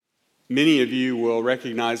Many of you will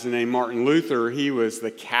recognize the name Martin Luther. He was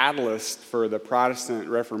the catalyst for the Protestant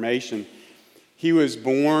Reformation. He was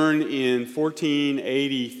born in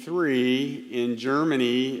 1483 in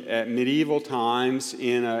Germany at medieval times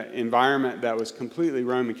in an environment that was completely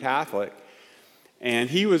Roman Catholic. And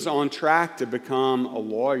he was on track to become a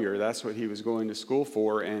lawyer. That's what he was going to school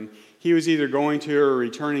for. And he was either going to or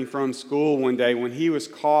returning from school one day when he was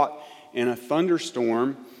caught in a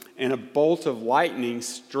thunderstorm, and a bolt of lightning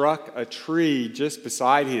struck a tree just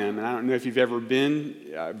beside him. And I don't know if you've ever been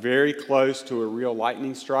very close to a real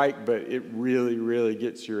lightning strike, but it really, really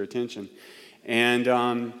gets your attention.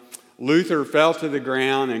 And Luther fell to the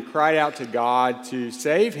ground and cried out to God to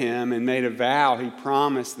save him and made a vow. He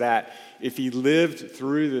promised that if he lived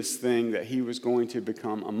through this thing, that he was going to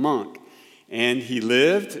become a monk. And he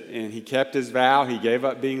lived, and he kept his vow. He gave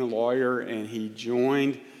up being a lawyer, and he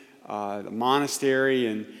joined the monastery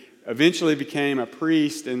and eventually became a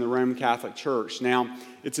priest in the Roman Catholic Church. Now,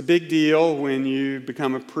 it's a big deal when you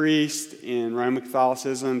become a priest in Roman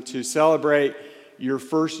Catholicism to celebrate your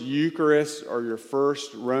first Eucharist or your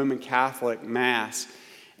first Roman Catholic Mass.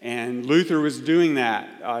 And Luther was doing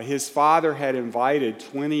that. His father had invited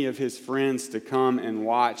 20 of his friends to come and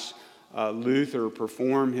watch Luther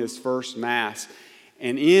perform his first Mass.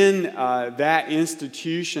 And in that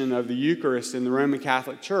institution of the Eucharist in the Roman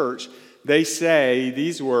Catholic Church, they say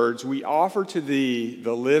these words: "We offer to thee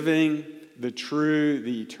the living, the true,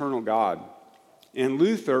 the eternal God." And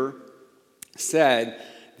Luther said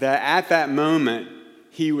that at that moment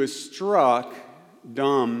he was struck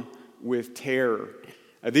dumb with terror.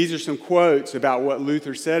 These are some quotes about what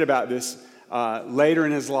Luther said about this later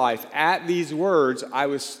in his life. "At these words I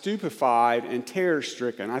was stupefied and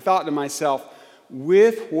terror-stricken. I thought to myself,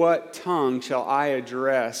 with what tongue shall I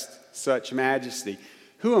address such majesty?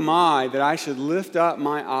 Who am I that I should lift up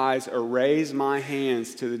my eyes or raise my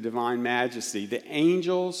hands to the divine majesty? The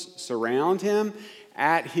angels surround him.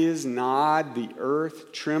 At his nod the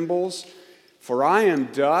earth trembles. For I am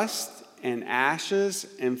dust and ashes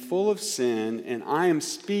and full of sin, and I am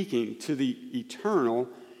speaking to the eternal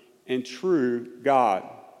and true God."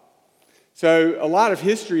 So a lot of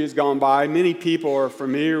history has gone by. Many people are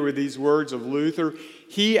familiar with these words of Luther.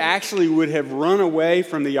 He actually would have run away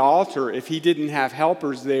from the altar if he didn't have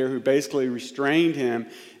helpers there who basically restrained him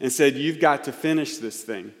and said, "You've got to finish this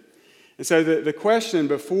thing." And so the question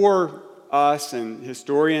before us and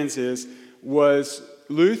historians is, was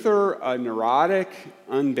Luther a neurotic,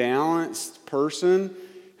 unbalanced person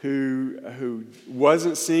who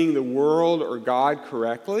wasn't seeing the world or God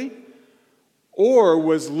correctly? Or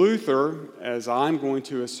was Luther, as I'm going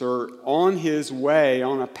to assert, on his way,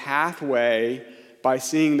 on a pathway, by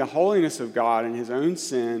seeing the holiness of God and his own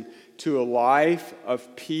sin, to a life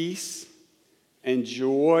of peace and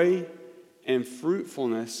joy and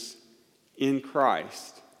fruitfulness in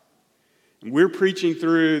Christ? And we're preaching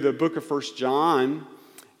through the book of 1 John,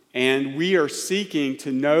 and we are seeking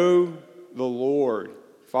to know the Lord,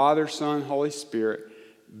 Father, Son, Holy Spirit,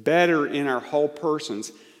 better in our whole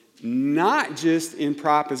persons, not just in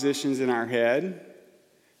propositions in our head,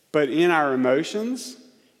 but in our emotions,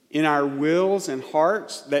 in our wills and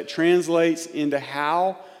hearts. That translates into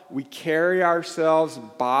how we carry ourselves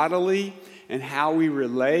bodily and how we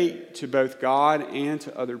relate to both God and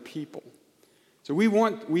to other people. So we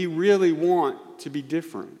really want to be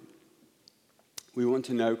different. We want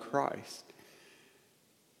to know Christ.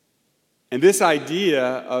 And this idea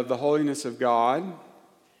of the holiness of God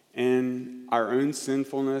and our own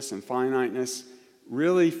sinfulness and finiteness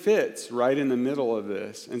really fits right in the middle of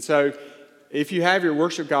this. And so if you have your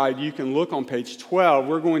worship guide, you can look on page 12.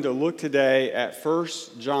 We're going to look today at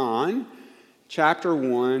 1 John chapter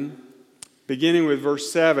 1, beginning with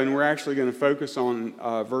verse 7. We're actually going to focus on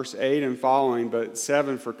verse 8 and following, but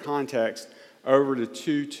 7 for context, over to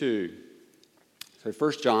 2:2. So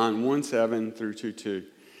 1 John 1:7 through 2:2.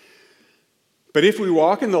 "But if we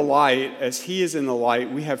walk in the light as he is in the light,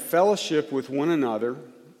 we have fellowship with one another,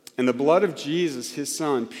 and the blood of Jesus, his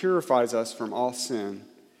Son, purifies us from all sin.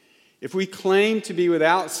 If we claim to be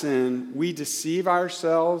without sin, we deceive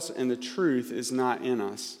ourselves, and the truth is not in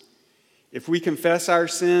us. If we confess our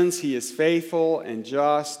sins, he is faithful and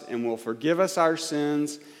just and will forgive us our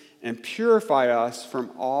sins and purify us from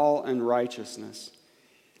all unrighteousness.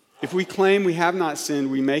 If we claim we have not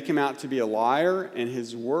sinned, we make him out to be a liar, and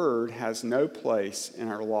his word has no place in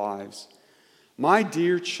our lives. My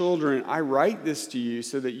dear children, I write this to you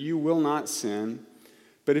so that you will not sin.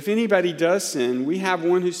 But if anybody does sin, we have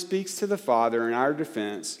one who speaks to the Father in our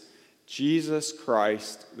defense, Jesus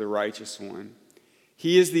Christ, the righteous one.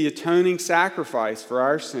 He is the atoning sacrifice for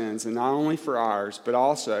our sins, and not only for ours, but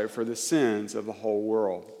also for the sins of the whole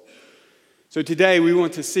world. So today we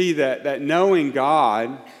want to see that knowing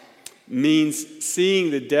God means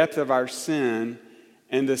seeing the depth of our sin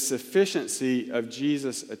and the sufficiency of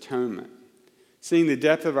Jesus' atonement. Seeing the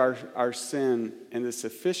depth of our sin and the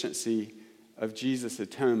sufficiency of Jesus'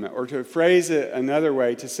 atonement. Or to phrase it another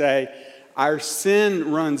way, to say, our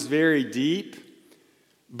sin runs very deep,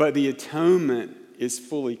 but the atonement is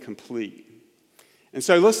fully complete. And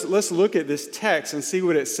so let's look at this text and see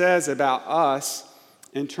what it says about us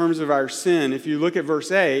in terms of our sin. If you look at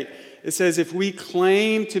verse 8, it says, if we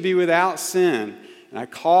claim to be without sin, and I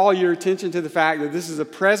call your attention to the fact that this is a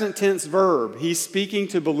present tense verb. He's speaking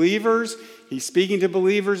to believers. He's speaking to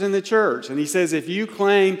believers in the church. And he says, if you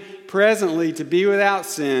claim presently to be without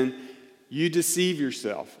sin, you deceive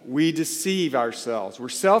yourself. We deceive ourselves. We're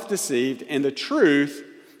self-deceived, and the truth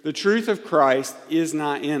of Christ is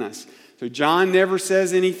not in us. So John never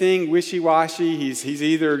says anything wishy-washy. He's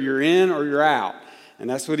either you're in or you're out. And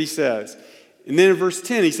that's what he says. And then in verse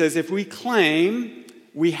 10, he says, if we claim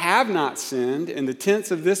we have not sinned, and the tense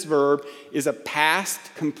of this verb is a past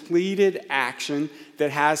completed action that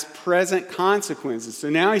has present consequences. So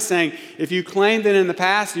now he's saying, if you claim that in the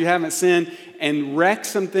past you haven't sinned and wreck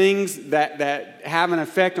some things that have an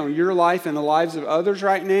effect on your life and the lives of others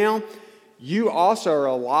right now, you also are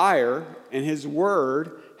a liar, and his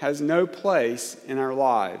word has no place in our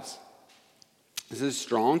lives. This is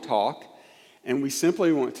strong talk, and we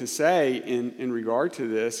simply want to say in regard to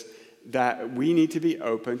this that we need to be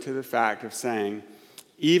open to the fact of saying,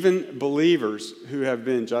 even believers who have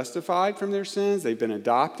been justified from their sins, they've been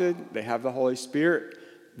adopted, they have the Holy Spirit,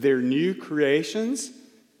 they're new creations,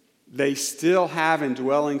 they still have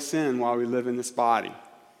indwelling sin while we live in this body.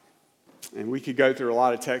 And we could go through a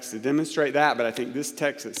lot of texts to demonstrate that, but I think this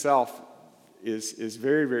text itself is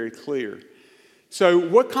very, very clear. So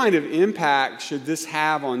what kind of impact should this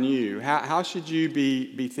have on you? How should you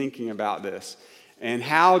be thinking about this? And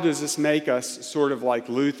how does this make us sort of like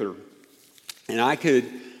Luther? And I could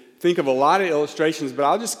think of a lot of illustrations, but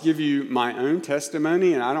I'll just give you my own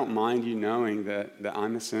testimony, and I don't mind you knowing that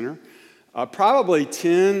I'm a sinner. Probably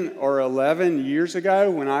 10 or 11 years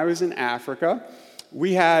ago when I was in Africa,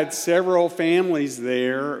 we had several families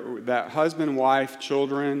there, that husband, wife,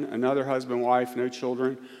 children, another husband, wife, no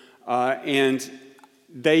children, and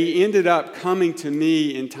they ended up coming to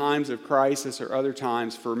me in times of crisis or other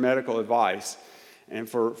times for medical advice and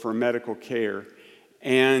for medical care.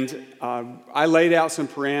 And I laid out some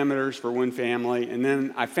parameters for one family, and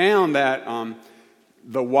then I found that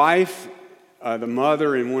the wife, the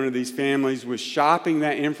mother in one of these families, was shopping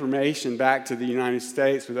that information back to the United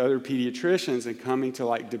States with other pediatricians and coming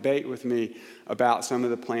to debate with me about some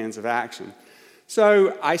of the plans of action.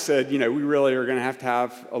 So I said, we really are going to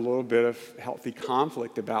have a little bit of healthy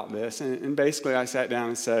conflict about this. And basically I sat down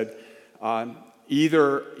and said,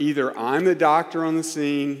 Either I'm the doctor on the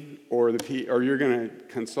scene or you're going to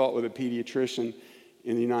consult with a pediatrician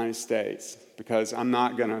in the United States, because I'm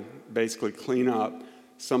not going to basically clean up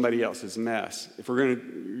somebody else's mess.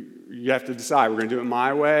 You have to decide, we're going to do it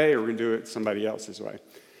my way or we're going to do it somebody else's way.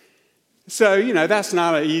 So, that's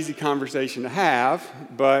not an easy conversation to have,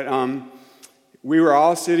 but we were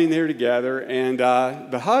all sitting there together, and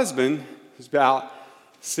the husband was about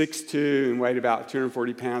 6'2" and weighed about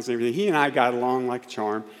 240 pounds and everything. He and I got along like a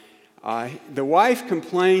charm. The wife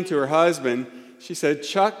complained to her husband. She said,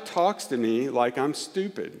 Chuck talks to me like I'm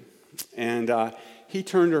stupid. And he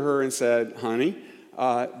turned to her and said, honey,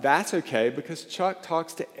 that's okay because Chuck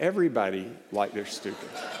talks to everybody like they're stupid.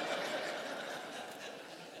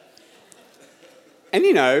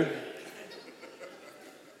 And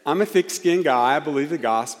I'm a thick-skinned guy. I believe the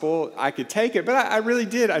gospel. I could take it, but I really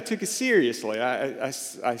did. I took it seriously. I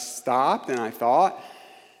stopped and I thought,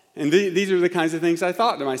 and these are the kinds of things I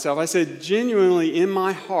thought to myself. I said, genuinely, in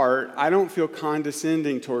my heart, I don't feel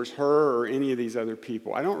condescending towards her or any of these other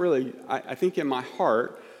people. I think in my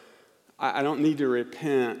heart, I don't need to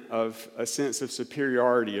repent of a sense of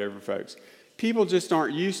superiority over folks. People just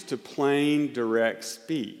aren't used to plain, direct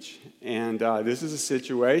speech. And this is a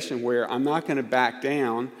situation where I'm not going to back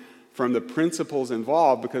down from the principles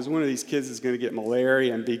involved, because one of these kids is going to get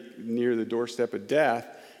malaria and be near the doorstep of death.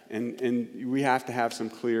 And we have to have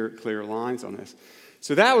some clear lines on this.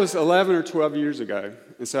 So that was 11 or 12 years ago.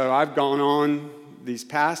 And so I've gone on these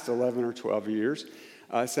past 11 or 12 years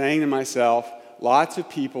saying to myself, lots of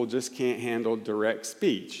people just can't handle direct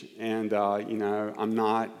speech. And, I'm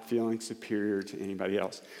not feeling superior to anybody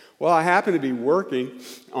else. Well, I happen to be working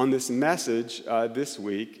on this message this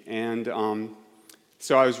week. And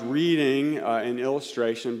so I was reading an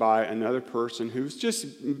illustration by another person who was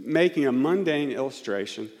just making a mundane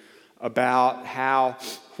illustration about how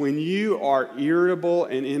when you are irritable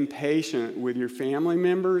and impatient with your family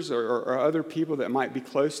members or other people that might be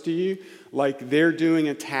close to you, like they're doing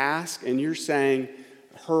a task and you're saying,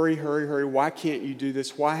 hurry, hurry, hurry, why can't you do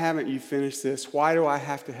this? Why haven't you finished this? Why do I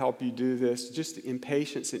have to help you do this? Just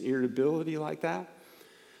impatience and irritability like that.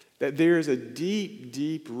 That there is a deep,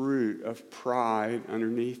 deep root of pride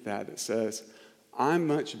underneath that says, I'm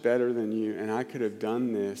much better than you and I could have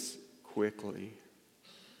done this quickly.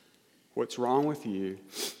 What's wrong with you?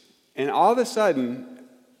 And all of a sudden,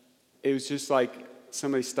 it was just like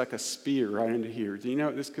somebody stuck a spear right into here. Do you know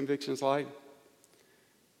what this conviction's like?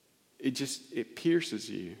 It pierces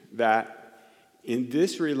you that in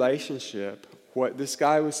this relationship, what this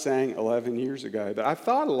guy was saying 11 years ago that I've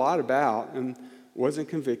thought a lot about and wasn't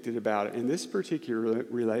convicted about it. In this particular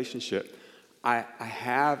relationship, I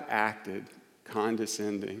have acted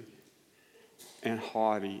condescending and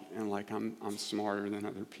haughty and like I'm smarter than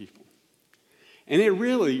other people. And it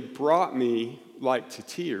really brought me like to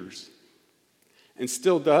tears and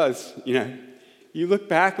still does. You look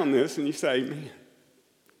back on this and you say, man,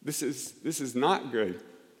 this is not good.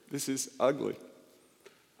 This is ugly.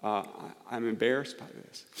 I'm embarrassed by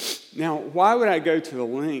this. Now, why would I go to the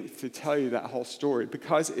length to tell you that whole story?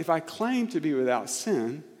 Because if I claim to be without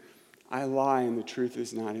sin, I lie and the truth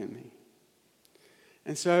is not in me.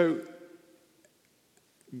 And so,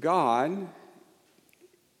 God,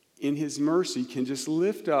 in His mercy, can just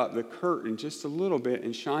lift up the curtain just a little bit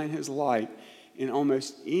and shine His light in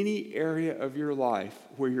almost any area of your life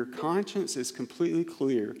where your conscience is completely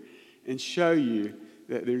clear and show you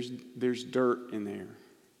that there's dirt in there.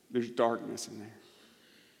 There's darkness in there.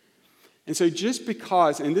 And so just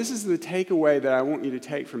because, and this is the takeaway that I want you to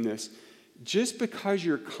take from this, just because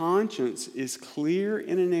your conscience is clear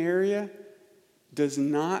in an area does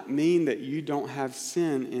not mean that you don't have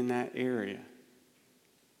sin in that area.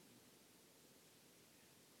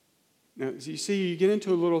 Now, you see, you get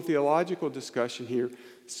into a little theological discussion here.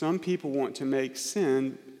 Some people want to make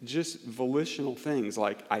sin just volitional things,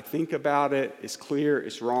 like I think about it, it's clear,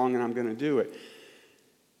 it's wrong, and I'm going to do it.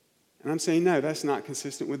 And I'm saying, no, that's not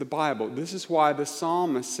consistent with the Bible. This is why the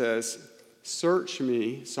psalmist says, search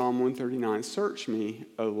me, Psalm 139, search me,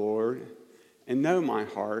 O Lord, and know my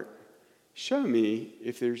heart. Show me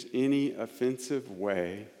if there's any offensive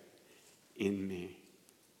way in me.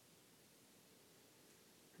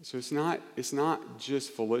 So it's not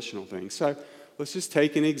just volitional things. So let's just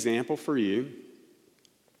take an example for you.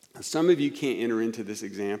 Some of you can't enter into this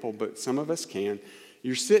example, but some of us can.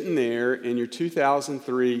 You're sitting there in your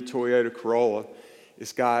 2003 Toyota Corolla.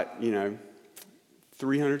 It's got,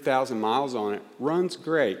 300,000 miles on it. Runs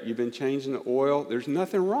great. You've been changing the oil. There's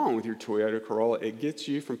nothing wrong with your Toyota Corolla. It gets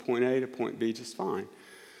you from point A to point B just fine.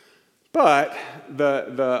 But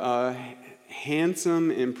the handsome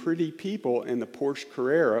and pretty people in the Porsche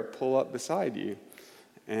Carrera pull up beside you.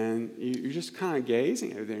 And you're just kind of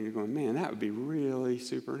gazing over there and you're going, man, that would be really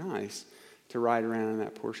super nice to ride around in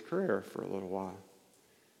that Porsche Carrera for a little while.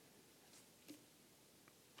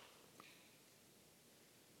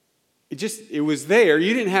 It was there.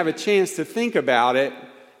 You didn't have a chance to think about it.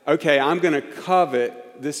 Okay, I'm going to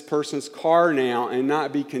covet this person's car now and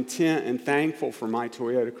not be content and thankful for my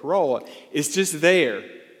Toyota Corolla. It's just there.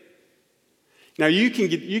 Now, you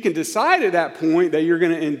can decide at that point that you're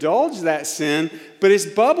going to indulge that sin, but it's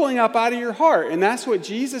bubbling up out of your heart. And that's what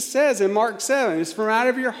Jesus says in Mark 7. It's from out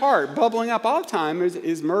of your heart. Bubbling up all the time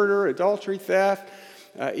is murder, adultery, theft,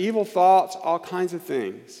 evil thoughts, all kinds of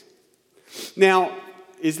things. Now,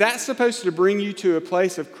 is that supposed to bring you to a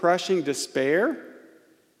place of crushing despair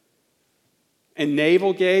and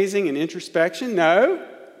navel-gazing and introspection? No.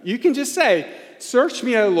 You can just say, search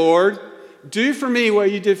me, O Lord. Do for me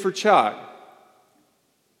what you did for Chuck.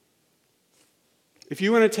 If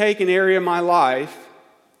you want to take an area of my life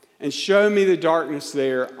and show me the darkness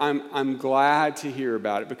there, I'm glad to hear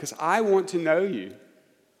about it because I want to know you.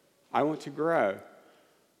 I want to grow.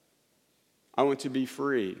 I want to be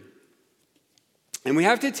free. And we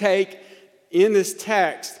have to take in this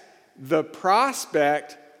text the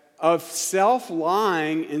prospect of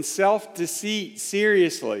self-lying and self-deceit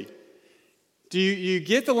seriously. Do you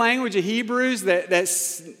get the language of Hebrews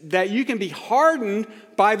that you can be hardened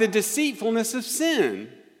by the deceitfulness of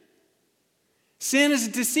sin? Sin is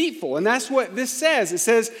deceitful, and that's what this says. It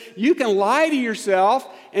says you can lie to yourself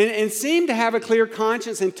and seem to have a clear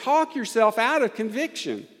conscience and talk yourself out of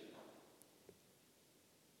conviction.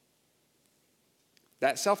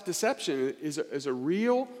 That self-deception is a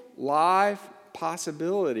real, live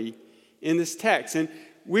possibility in this text. And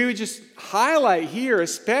we would just highlight here,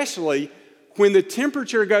 especially when the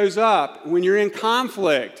temperature goes up, when you're in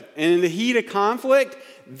conflict. And in the heat of conflict,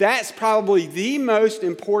 that's probably the most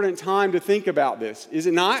important time to think about this, is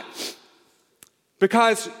it not?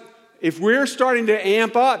 Because if we're starting to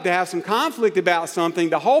amp up to have some conflict about something,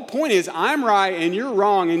 the whole point is I'm right and you're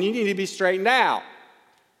wrong and you need to be straightened out.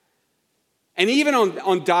 And even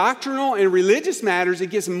on doctrinal and religious matters, it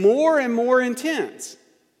gets more and more intense.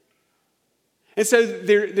 And so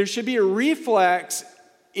there should be a reflex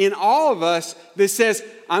in all of us that says,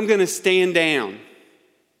 I'm going to stand down.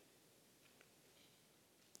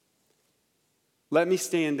 Let me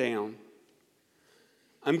stand down.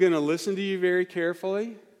 I'm going to listen to you very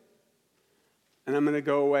carefully, and I'm going to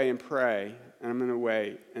go away and pray, and I'm going to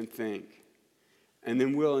wait and think. And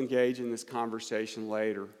then we'll engage in this conversation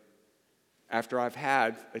later, after I've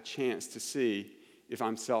had a chance to see if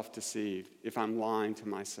I'm self-deceived, if I'm lying to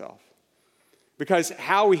myself. Because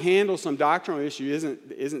how we handle some doctrinal issue isn't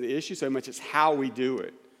the issue so much, it's how we do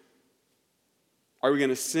it. Are we going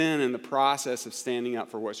to sin in the process of standing up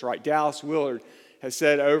for what's right? Dallas Willard has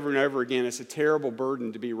said over and over again, it's a terrible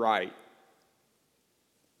burden to be right.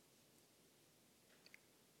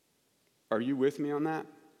 Are you with me on that?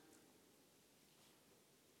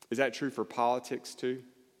 Is that true for politics too?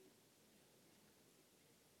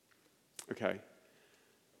 Okay.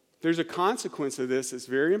 There's a consequence of this that's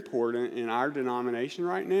very important in our denomination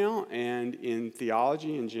right now and in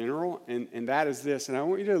theology in general, and that is this. And I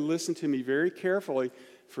want you to listen to me very carefully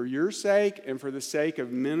for your sake and for the sake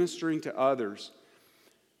of ministering to others.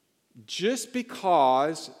 Just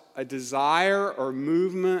because a desire or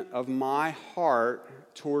movement of my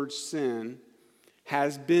heart towards sin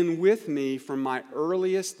has been with me from my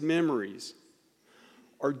earliest memories,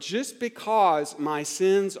 or just because my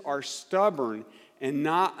sins are stubborn and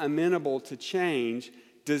not amenable to change,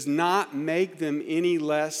 does not make them any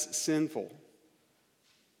less sinful.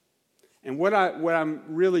 And what I'm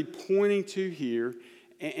really pointing to here,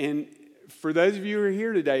 and for those of you who are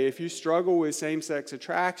here today, if you struggle with same-sex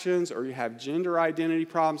attractions or you have gender identity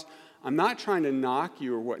problems, I'm not trying to knock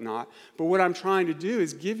you or whatnot, but what I'm trying to do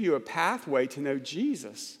is give you a pathway to know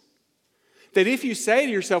Jesus. That if you say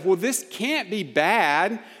to yourself, well, this can't be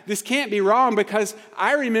bad, this can't be wrong because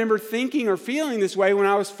I remember thinking or feeling this way when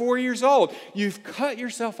I was 4 years old, you've cut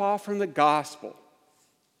yourself off from the gospel.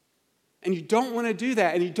 And you don't want to do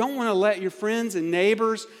that. And you don't want to let your friends and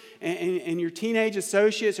neighbors and your teenage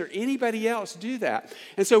associates or anybody else do that.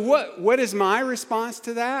 And so what is my response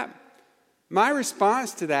to that? My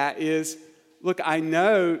response to that is, look, I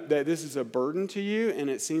know that this is a burden to you and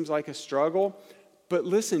it seems like a struggle. But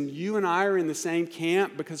listen, you and I are in the same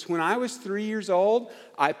camp because when I was 3 years old,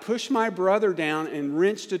 I pushed my brother down and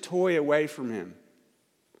wrenched a toy away from him.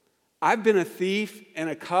 I've been a thief and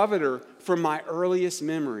a coveter from my earliest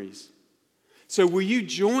memories. So will you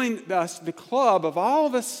join us, the club of all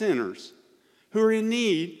of us sinners who are in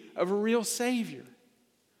need of a real Savior?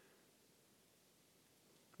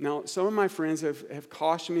 Now, some of my friends have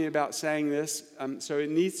cautioned me about saying this, so it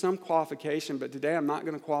needs some qualification, but today I'm not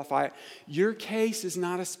going to qualify it. Your case is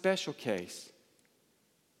not a special case.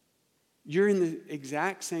 You're in the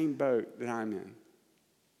exact same boat that I'm in.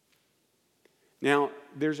 Now,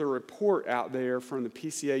 there's a report out there from the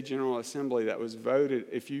PCA General Assembly that was voted.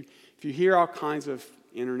 If you hear all kinds of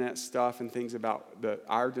internet stuff and things about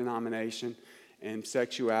our denomination and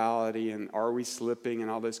sexuality and are we slipping and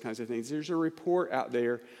all those kinds of things, there's a report out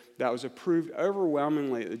there that was approved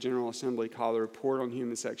overwhelmingly at the General Assembly called the Report on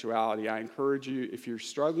Human Sexuality. I encourage you, if you're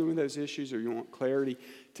struggling with those issues or you want clarity,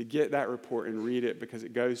 to get that report and read it because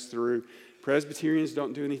it goes through. Presbyterians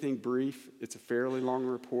don't do anything brief. It's a fairly long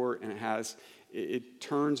report, and it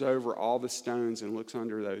turns over all the stones and looks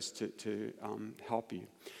under those to help you.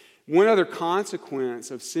 One other consequence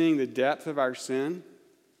of seeing the depth of our sin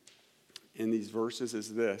in these verses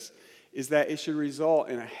is this, is that it should result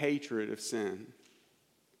in a hatred of sin.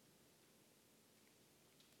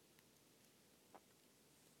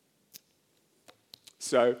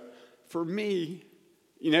 So, for me,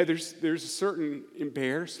 there's a certain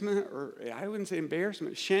embarrassment, or I wouldn't say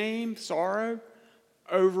embarrassment, shame, sorrow,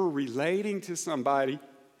 over relating to somebody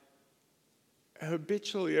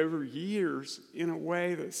habitually over years in a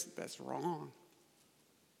way that's wrong.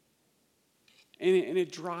 And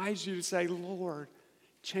it drives you to say, Lord,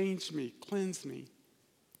 change me, cleanse me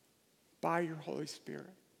by your Holy Spirit.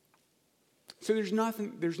 So there's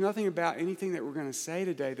nothing about anything that we're going to say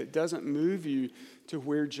today that doesn't move you to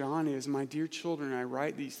where John is. My dear children, I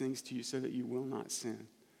write these things to you so that you will not sin.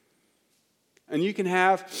 And you can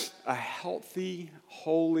have a healthy,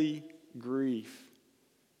 holy grief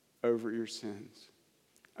over your sins,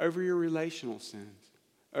 over your relational sins,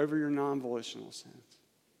 over your non-volitional sins.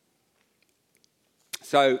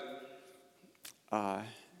 So,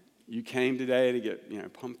 you came today to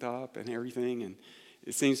get pumped up and everything, and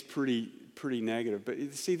it seems pretty negative. But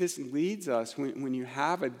see, this leads us, when you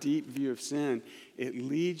have a deep view of sin, it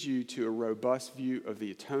leads you to a robust view of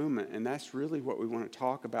the atonement. And that's really what we want to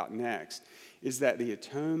talk about next, is that the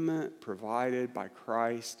atonement provided by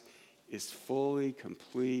Christ is fully,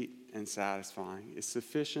 complete, and satisfying. It's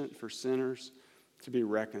sufficient for sinners to be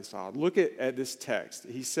reconciled. Look at this text.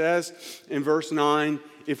 He says in verse 9,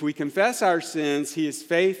 if we confess our sins, he is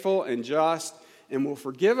faithful and just and will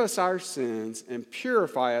forgive us our sins and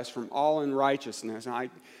purify us from all unrighteousness. And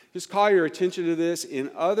I just call your attention to this.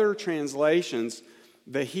 In other translations,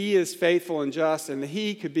 the he is faithful and just, and the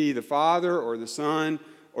he could be the Father or the Son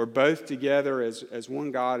or both together as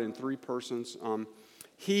one God in three persons.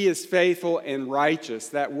 He is faithful and righteous.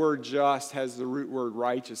 That word just has the root word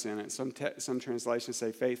righteous in it. Some translations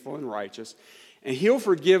say faithful and righteous. And he'll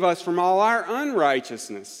forgive us from all our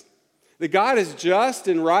unrighteousness. That God is just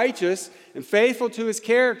and righteous and faithful to his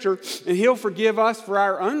character, and he'll forgive us for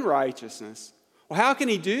our unrighteousness. Well, how can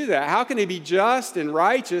he do that? How can he be just and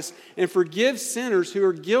righteous and forgive sinners who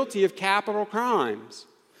are guilty of capital crimes?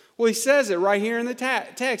 Well, he says it right here in the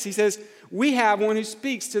text. He says, we have one who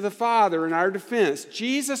speaks to the Father in our defense,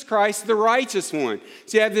 Jesus Christ, the righteous one.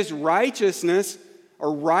 So you have this righteousness,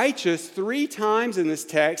 or righteous, 3 times in this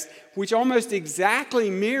text, which almost exactly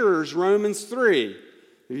mirrors Romans 3.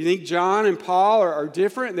 If you think John and Paul are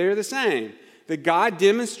different, they're the same. That God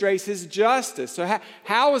demonstrates his justice. So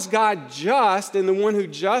how is God just and the one who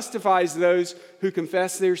justifies those who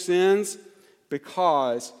confess their sins?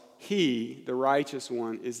 Because he, the righteous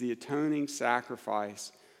one, is the atoning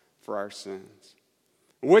sacrifice for our sins.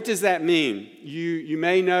 What does that mean? You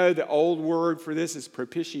may know the old word for this is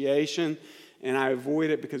propitiation, and I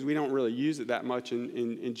avoid it because we don't really use it that much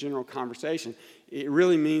in general conversation. It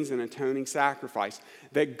really means an atoning sacrifice.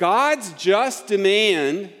 That God's just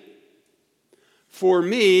demand for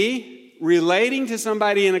me relating to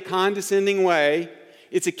somebody in a condescending way,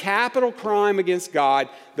 it's a capital crime against God.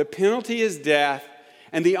 The penalty is death,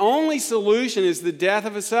 and the only solution is the death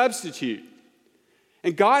of a substitute.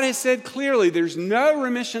 And God has said clearly there's no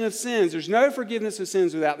remission of sins, there's no forgiveness of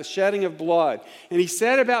sins without the shedding of blood. And he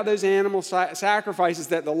said about those animal sacrifices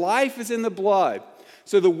that the life is in the blood.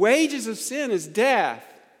 So the wages of sin is death.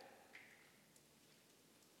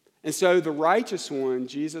 And so the righteous one,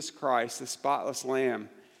 Jesus Christ, the spotless Lamb,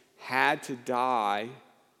 had to die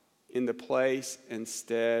in the place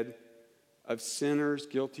instead of sinners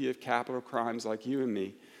guilty of capital crimes like you and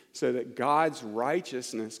me, so that God's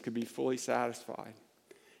righteousness could be fully satisfied.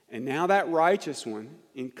 And now that righteous one,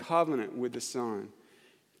 in covenant with the Son,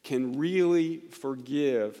 can really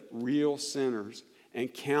forgive real sinners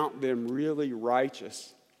and count them really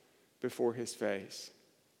righteous before his face.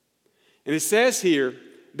 And it says here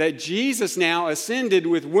that Jesus now ascended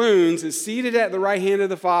with wounds, is seated at the right hand of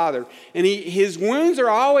the Father. And his wounds are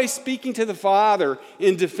always speaking to the Father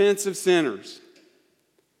in defense of sinners.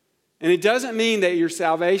 And it doesn't mean that your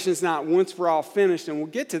salvation is not once for all finished, and we'll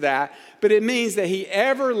get to that, but it means that he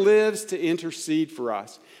ever lives to intercede for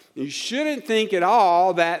us. You shouldn't think at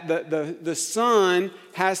all that the Son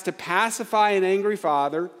has to pacify an angry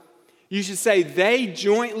Father. You should say they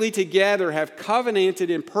jointly together have covenanted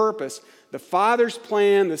in purpose the Father's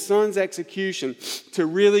plan, the Son's execution, to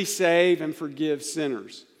really save and forgive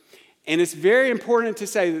sinners. And it's very important to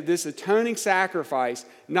say that this atoning sacrifice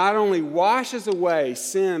not only washes away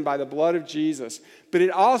sin by the blood of Jesus, but it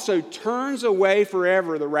also turns away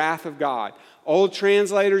forever the wrath of God. Old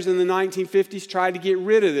translators in the 1950s tried to get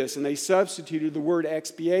rid of this, and they substituted the word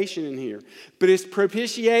expiation in here. But it's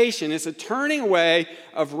propitiation. It's a turning away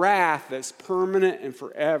of wrath that's permanent and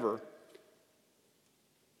forever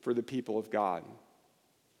for the people of God.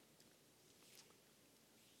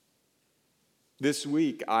 This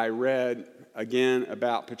week I read again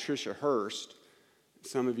about Patricia Hearst.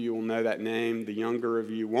 Some of you will know that name, the younger of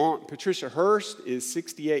you won't. Patricia Hearst is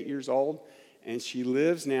 68 years old, and she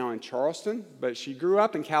lives now in Charleston, but she grew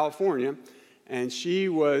up in California, and she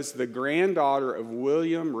was the granddaughter of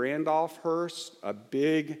William Randolph Hearst, a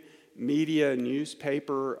big media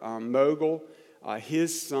newspaper mogul.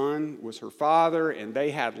 His son was her father, and they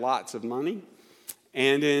had lots of money.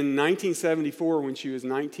 And in 1974, when she was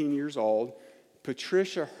 19 years old,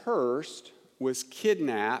 Patricia Hearst was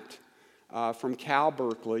kidnapped from Cal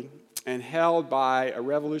Berkeley and held by a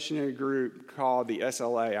revolutionary group called the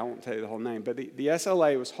SLA. I won't tell you the whole name, but the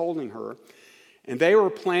SLA was holding her, and they were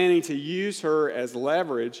planning to use her as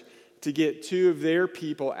leverage to get 2 of their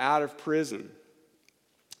people out of prison.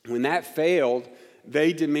 When that failed,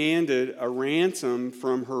 they demanded a ransom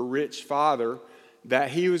from her rich father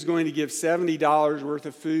that he was going to give $70 worth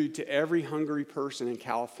of food to every hungry person in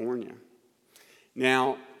California.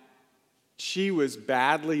 Now, she was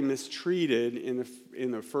badly mistreated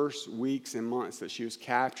in the first weeks and months that she was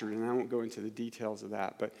captured, and I won't go into the details of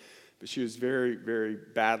that, but she was very, very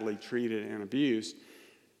badly treated and abused.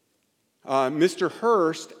 Mr.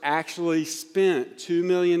 Hearst actually spent $2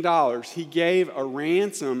 million. He gave a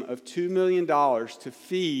ransom of $2 million to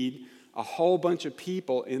feed a whole bunch of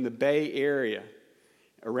people in the Bay Area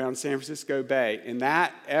around San Francisco Bay. And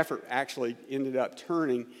that effort actually ended up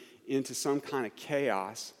turning into some kind of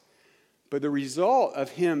chaos. But the result of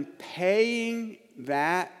him paying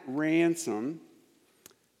that ransom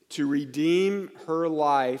to redeem her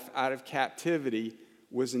life out of captivity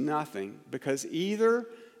was nothing, because either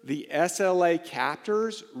the SLA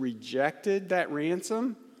captors rejected that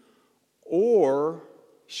ransom, or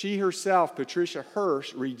she herself, Patricia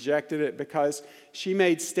Hearst, rejected it because she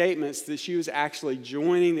made statements that she was actually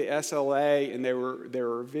joining the SLA, and there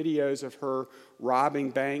were videos of her robbing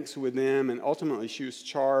banks with them, and ultimately she was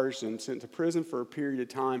charged and sent to prison for a period of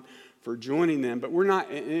time for joining them. But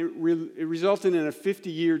it resulted in a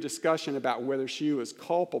 50-year discussion about whether she was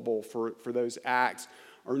culpable for those acts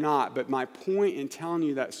or not. But my point in telling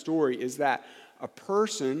you that story is that a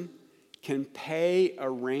person can pay a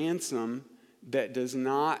ransom that does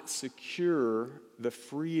not secure the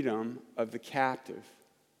freedom of the captive.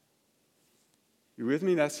 You with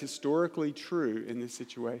me? That's historically true in this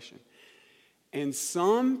situation. And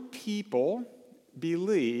some people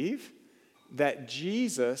believe that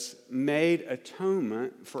Jesus made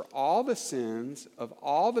atonement for all the sins of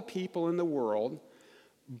all the people in the world,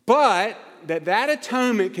 but that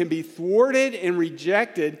atonement can be thwarted and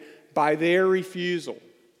rejected by their refusal.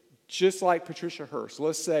 Just like Patricia Hearst.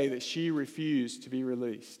 Let's say that she refused to be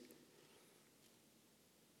released.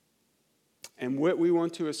 And what we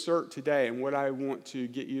want to assert today, and what I want to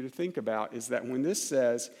get you to think about, is that when this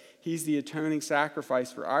says he's the atoning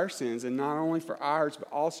sacrifice for our sins, and not only for ours, but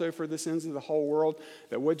also for the sins of the whole world,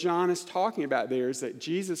 that what John is talking about there is that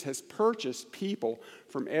Jesus has purchased people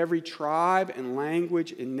from every tribe and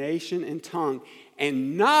language and nation and tongue,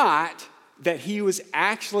 and not that he was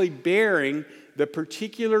actually bearing the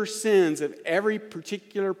particular sins of every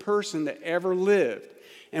particular person that ever lived.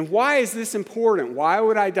 And why is this important? Why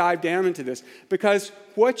would I dive down into this? Because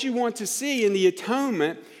what you want to see in the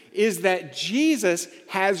atonement is that Jesus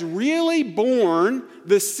has really borne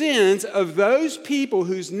the sins of those people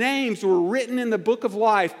whose names were written in the book of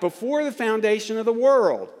life before the foundation of the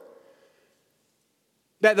world.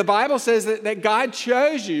 That the Bible says that God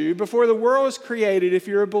chose you before the world was created, if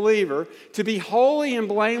you're a believer, to be holy and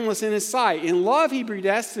blameless in His sight. In love, He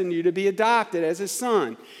predestined you to be adopted as His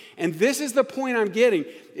son. And this is the point I'm getting,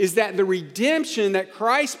 is that the redemption that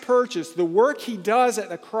Christ purchased, the work He does at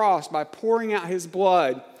the cross by pouring out His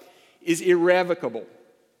blood, is irrevocable.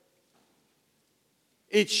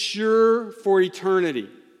 It's sure for eternity.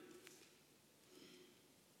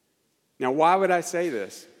 Now, why would I say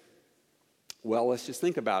this? Well, let's just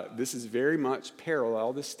think about it. This is very much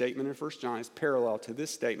parallel. This statement in 1 John is parallel to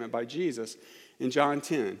this statement by Jesus in John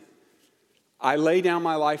 10. I lay down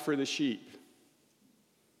my life for the sheep.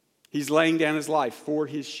 He's laying down His life for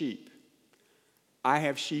His sheep. I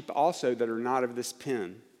have sheep also that are not of this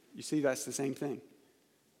pen. You see, that's the same thing.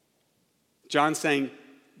 John's saying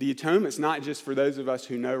the atonement's not just for those of us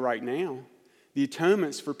who know right now. The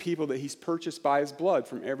atonement's for people that He's purchased by His blood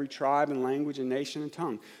from every tribe and language and nation and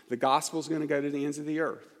tongue. The gospel's going to go to the ends of the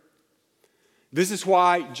earth. This is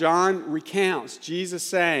why John recounts Jesus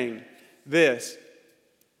saying this: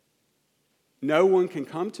 no one can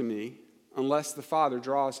come to me unless the Father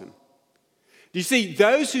draws him. Do you see,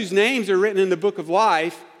 those whose names are written in the book of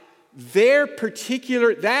life, that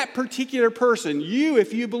particular person, you,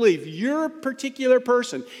 if you believe, your particular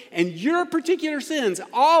person and your particular sins,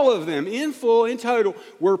 all of them in full, in total,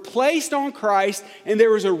 were placed on Christ, and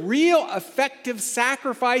there was a real effective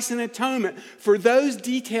sacrifice and atonement for those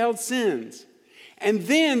detailed sins. And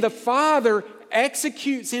then the Father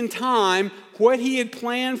executes in time what He had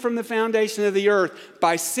planned from the foundation of the earth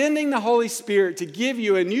by sending the Holy Spirit to give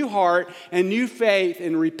you a new heart and new faith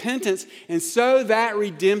and repentance. And so that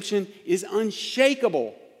redemption is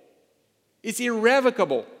unshakable. It's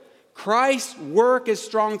irrevocable. Christ's work as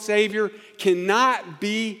strong Savior cannot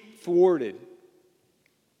be thwarted.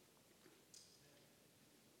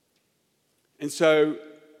 And so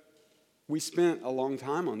we spent a long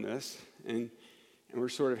time on this, and we're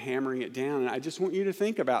sort of hammering it down. And I just want you to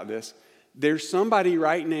think about this. There's somebody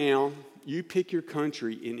right now, you pick your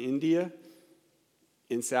country, in India,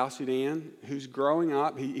 in South Sudan, who's growing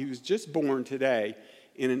up. He was just born today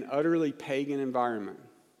in an utterly pagan environment.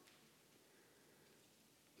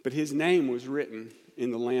 But his name was written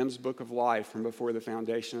in the Lamb's Book of Life from before the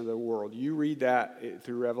foundation of the world. You read that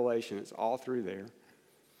through Revelation. It's all through there.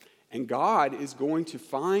 And God is going to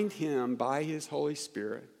find him by his Holy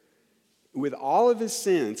Spirit with all of his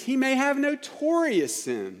sins. He may have notorious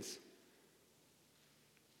sins.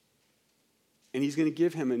 And he's going to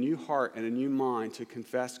give him a new heart and a new mind to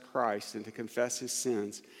confess Christ and to confess his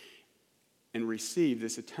sins and receive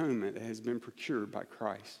this atonement that has been procured by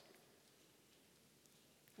Christ.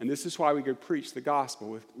 And this is why we go preach the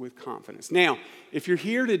gospel with confidence. Now, if you're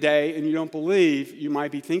here today and you don't believe, you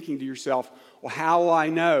might be thinking to yourself, well, how will I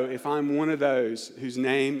know if I'm one of those whose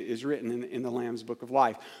name is written in the Lamb's Book of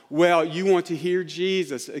Life? Well, you want to hear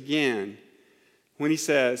Jesus again when he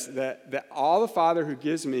says that all the Father who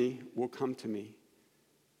gives me will come to me,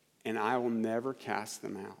 and I will never cast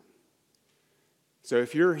them out. So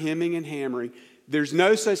if you're hemming and hammering, there's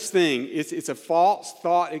no such thing. It's a false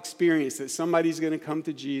thought experience that somebody's going to come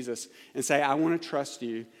to Jesus and say, I want to trust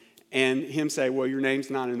you, and him say, well, your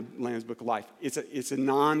name's not in the Lamb's Book of Life. It's a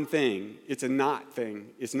non-thing. It's a not thing.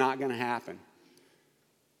 It's not going to happen.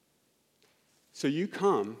 So you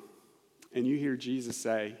come and you hear Jesus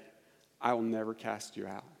say, I will never cast you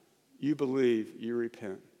out. You believe, you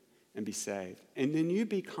repent, and be saved. And then you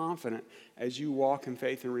be confident as you walk in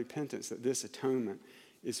faith and repentance that this atonement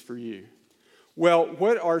is for you. Well,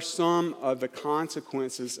 what are some of the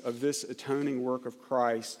consequences of this atoning work of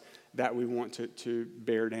Christ that we want to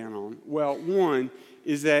bear down on? Well, one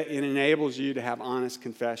is that it enables you to have honest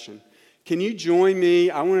confession. Can you join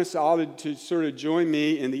me? I want us all to sort of join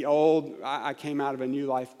me in the old, I came out of a New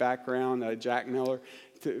Life background, Jack Miller,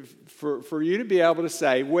 for you to be able to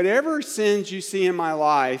say, whatever sins you see in my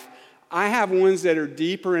life, I have ones that are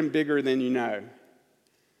deeper and bigger than you know.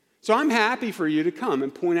 So I'm happy for you to come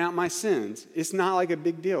and point out my sins. It's not like a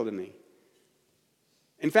big deal to me.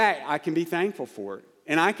 In fact, I can be thankful for it.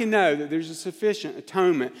 And I can know that there's a sufficient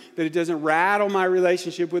atonement, that it doesn't rattle my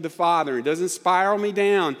relationship with the Father. It doesn't spiral me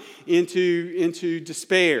down into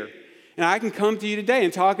despair. And I can come to you today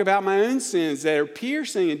and talk about my own sins that are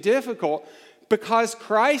piercing and difficult because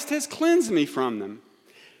Christ has cleansed me from them.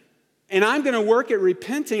 And I'm going to work at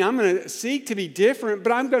repenting. I'm going to seek to be different,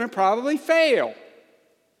 but I'm going to probably fail.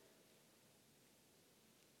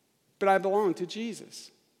 But I belong to Jesus.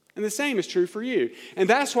 And the same is true for you. And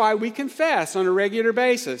that's why we confess on a regular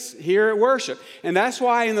basis here at worship. And that's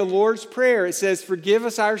why in the Lord's Prayer it says, forgive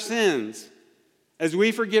us our sins as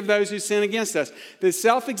we forgive those who sin against us. The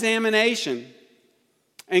self-examination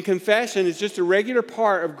and confession is just a regular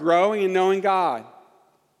part of growing and knowing God.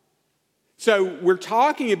 So we're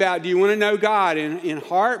talking about, do you want to know God in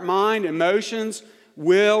heart, mind, emotions,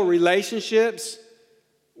 will, relationships?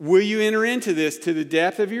 Will you enter into this to the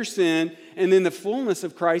depth of your sin and then the fullness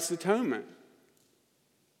of Christ's atonement?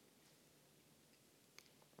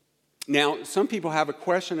 Now, some people have a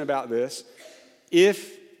question about this.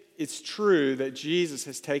 If it's true that Jesus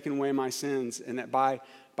has taken away my sins and that by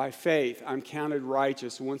faith I'm counted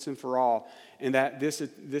righteous once and for all, and that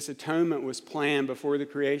this atonement was planned before the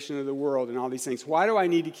creation of the world and all these things, why do I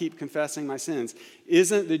need to keep confessing my sins?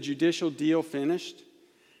 Isn't the judicial deal finished?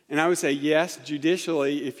 And I would say, yes,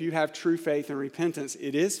 judicially, if you have true faith and repentance,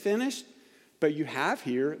 it is finished. But you have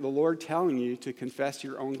here the Lord telling you to confess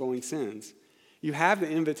your ongoing sins. You have the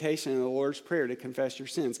invitation in the Lord's Prayer to confess your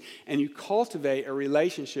sins. And you cultivate a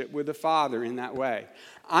relationship with the Father in that way.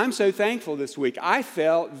 I'm so thankful this week. I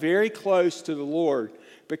felt very close to the Lord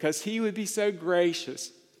because He would be so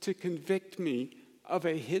gracious to convict me of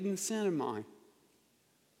a hidden sin of mine.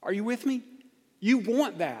 Are you with me? You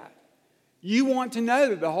want that. You want to know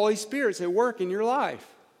that the Holy Spirit's at work in your life.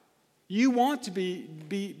 You want to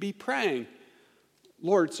be praying,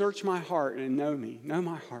 Lord, search my heart and know me. Know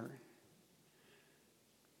my heart.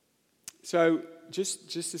 So just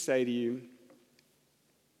to say to you,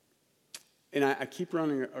 and I keep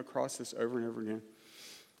running across this over and over again,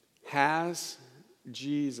 has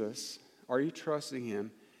Jesus, are you trusting Him,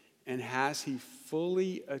 and has He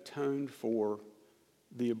fully atoned for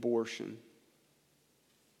the abortion,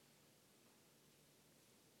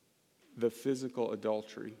 the physical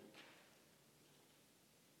adultery,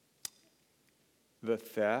 the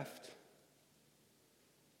theft,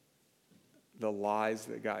 the lies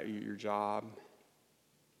that got you your job,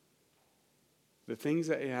 the things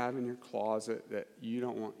that you have in your closet that you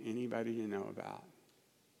don't want anybody to know about?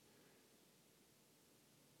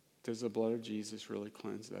 Does the blood of Jesus really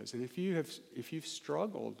cleanse those? And if you've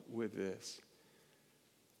struggled with this,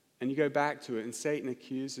 and you go back to it and Satan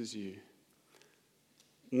accuses you,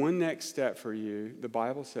 one next step for you, the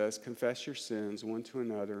Bible says, confess your sins one to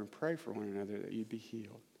another and pray for one another that you be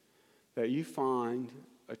healed. that you find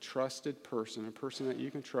a trusted person, a person that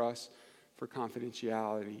you can trust for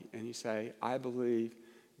confidentiality, and you say, I believe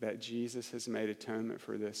that Jesus has made atonement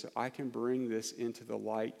for this, so I can bring this into the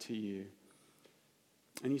light to you.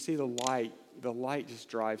 And you see the light just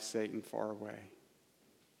drives Satan far away.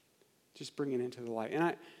 Just bring it into the light. And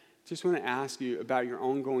I just want to ask you about your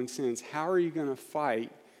ongoing sins. How are you going to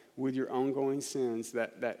fight with your ongoing sins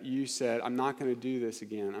that you said, I'm not going to do this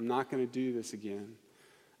again. I'm not going to do this again.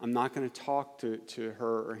 I'm not going to talk to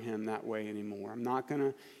her or him that way anymore. I'm not going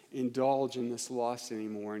to indulge in this lust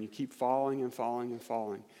anymore. And you keep falling and falling and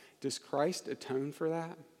falling. Does Christ atone for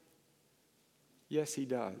that? Yes, he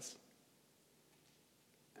does.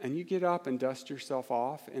 And you get up and dust yourself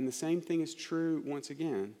off. And the same thing is true once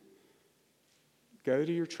again. Go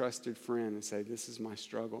to your trusted friend and say, this is my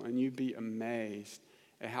struggle. And you'd be amazed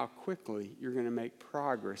at how quickly you're going to make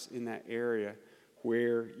progress in that area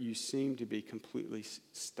where you seem to be completely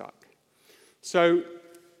stuck. So,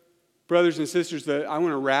 brothers and sisters, I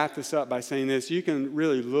want to wrap this up by saying this. You can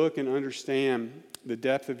really look and understand the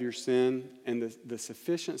depth of your sin and the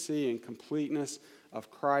sufficiency and completeness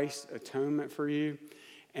of Christ's atonement for you.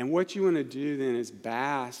 And what you want to do then is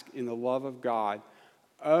bask in the love of God.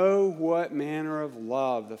 Oh, what manner of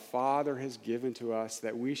love the Father has given to us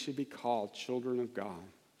that we should be called children of God.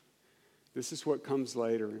 This is what comes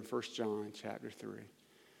later in 1 John chapter 3.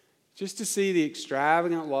 Just to see the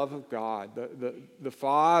extravagant love of God, the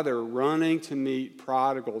Father running to meet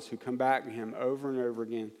prodigals who come back to him over and over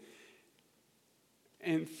again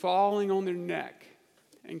and falling on their neck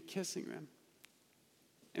and kissing them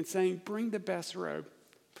and saying, bring the best robe,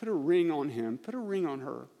 put a ring on him, put a ring on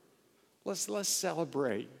her. Let's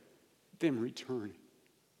celebrate them returning.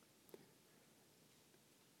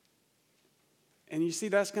 And you see,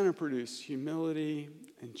 that's going to produce humility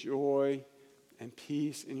and joy and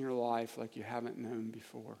peace in your life like you haven't known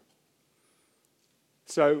before.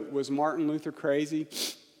 So, was Martin Luther crazy?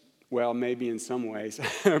 Well, maybe in some ways,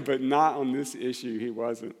 but not on this issue, he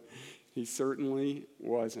wasn't. He certainly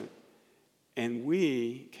wasn't. And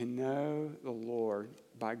we can know the Lord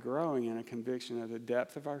by growing in a conviction of the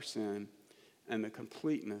depth of our sin and the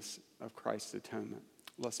completeness of Christ's atonement.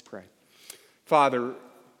 Let's pray. Father,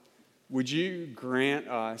 would you grant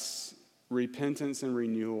us repentance and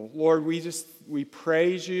renewal? Lord, we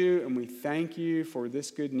praise you and we thank you for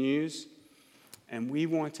this good news. And we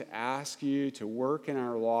want to ask you to work in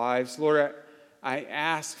our lives. Lord, I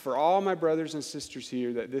ask for all my brothers and sisters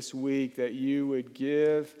here that this week that you would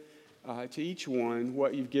give to each one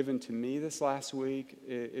what you've given to me this last week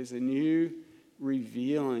is a new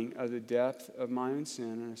revealing of the depth of my own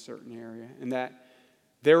sin in a certain area. And that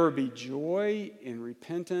there would be joy in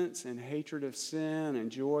repentance and hatred of sin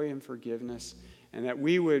and joy in forgiveness. And that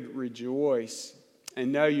we would rejoice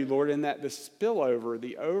and know you, Lord, and that the spillover,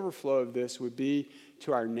 the overflow of this would be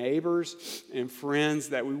to our neighbors and friends,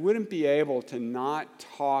 that we wouldn't be able to not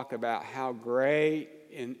talk about how great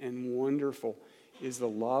and wonderful is the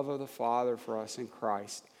love of the Father for us in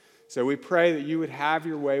Christ. So we pray that you would have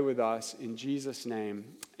your way with us. In Jesus' name,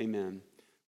 amen.